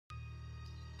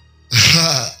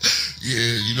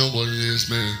Yeah, you know what it is,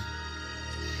 man.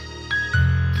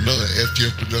 Another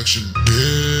FTF production,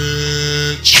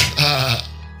 bitch.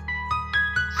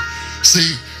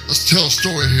 See, let's tell a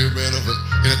story here, man,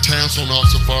 in a town so not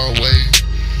so far away.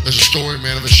 There's a story,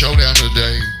 man, of a showdown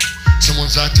today.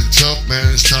 Someone's acting tough,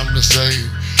 man, it's time to say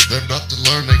they're about to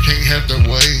learn they can't have their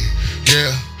way. Yeah,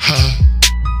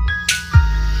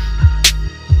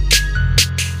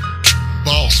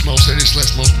 Boss, most haters,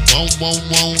 slash most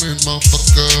wanted,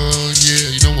 motherfucker. Yeah,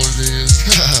 you know what it is.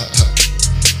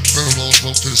 Burn blow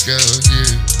smoke to the sky,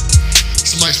 yeah.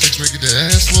 Somebody's fixing to get their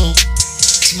ass whooped.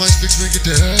 Somebody's fixing to get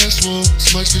their ass whooped.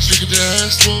 Somebody's fixing to get their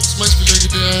ass whooped. Somebody's fixing to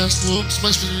get their ass whooped.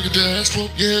 Somebody's fixing to get their ass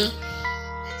whooped, yeah.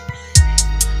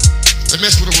 They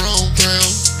mess with the wrong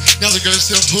crowd. Now they got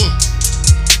themselves hooked.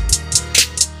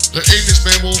 Their ignorance,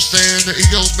 man, won't stand. Their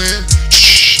egos, man,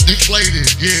 deflated,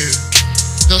 yeah.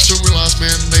 They'll soon realize,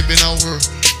 man, they've been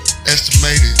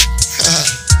overestimated.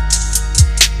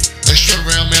 They strut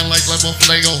around, man, like motherfucker,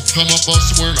 they gon' come up on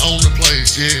somewhere and own the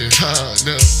place, yeah.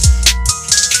 No.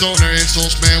 Throwing their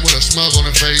insults, man, with a smug on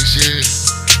their face, yeah.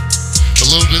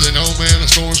 But little do they know, man, the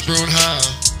storm's brewing high.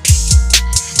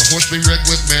 A horse be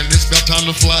wrecked with, man, it's about time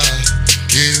to fly,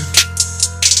 yeah.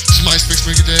 Somebody's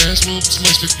fixing to get their ass whooped.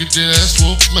 Somebody's fixing to get their ass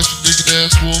whooped. Somebody's fixing to get their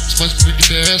ass whooped. Somebody's fixing to get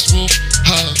their ass whooped.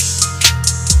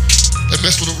 They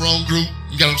messed with the wrong group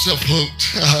and got themselves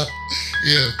hooked.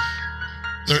 Yeah.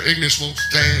 Their ignorance won't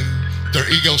stand. Their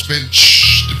ego's been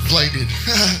deflated.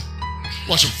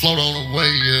 Watch them float on away,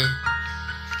 yeah.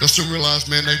 They'll soon realize,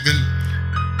 man, they've been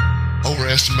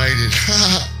overestimated.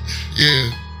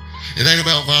 Yeah. It ain't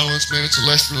about violence, man. It's a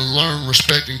lesson to learn.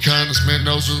 Respect and kindness, man.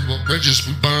 Those are the bridges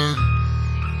we burn.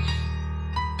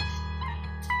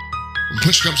 When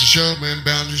push comes to shove, man,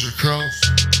 boundaries are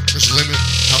crossed. There's a limit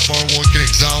how far one can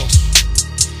exhaust.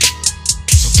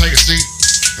 So take a seat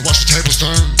and watch the tables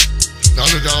turn. The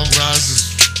underdog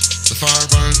rises, the fire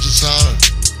burns inside.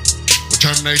 With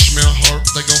determination, man, heart,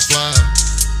 they gon' fly.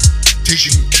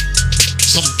 Teaching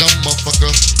some dumb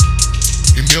motherfucker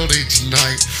humility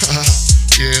tonight.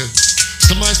 Yeah.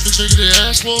 Somebody's fixing to get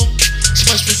their ass whooped.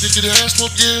 Somebody's fixing to get their ass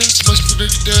whooped, yeah. Somebody's fixing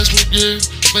to get their ass whooped, yeah.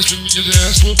 Somebody's fixing to get their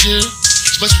ass whooped, yeah.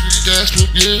 Somebody's fixing to get their ass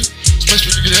whooped, yeah. Somebody's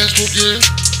fixing to get their ass whooped, yeah.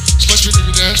 Somebody's fixing to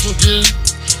get their ass whooped, yeah.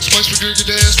 Somebody's fixing to get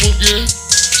their ass whooped, yeah.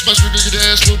 Somebody's fixing to get their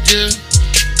ass whooped, yeah.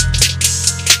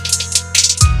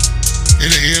 In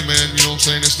the end, man, you know what I'm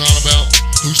saying? It's not about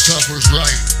who's tough or who's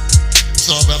right. It's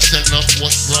all about setting up for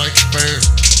what's right and fair.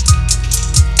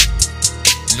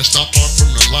 And it's not far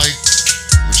from the light.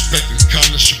 Respect and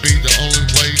kindness should be the only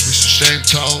way we should stand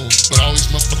tall. But all these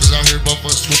motherfuckers out here,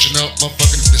 motherfuckers switching up,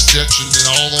 motherfucking deception, and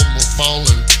all of them are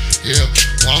falling. Yeah,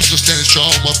 well, I'm still standing strong,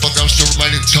 motherfucker, I'm still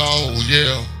remaining tall,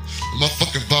 yeah. The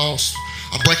motherfucking boss.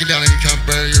 I'm breaking down any kind of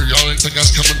barrier, y'all didn't think I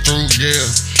was coming through, yeah.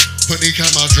 Putting any kind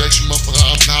of my direction, motherfucker,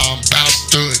 I'm bouncing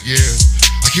through it, yeah.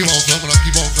 I keep on coming, I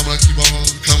keep on coming, I keep on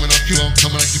coming, I keep on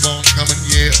coming, I keep on coming,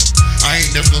 yeah. I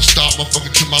ain't never gonna stop,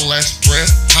 motherfucker, till my last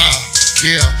breath,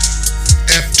 yeah.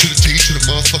 F to the T to the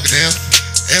motherfucking F.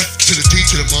 F to the T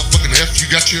to the motherfucking F.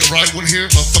 You got your right one here,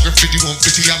 motherfucker,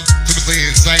 5150, I'm typically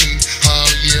insane,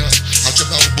 yeah. I'll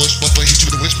jump out of the bush, motherfucker, hit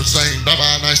you with a whisper saying,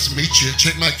 bye-bye, nice to meet you.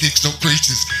 Check my kicks, no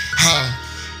preaches,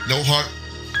 no heart,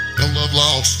 no love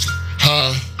lost,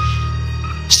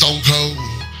 stone cold,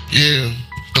 yeah.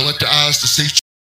 Don't let the eyes deceive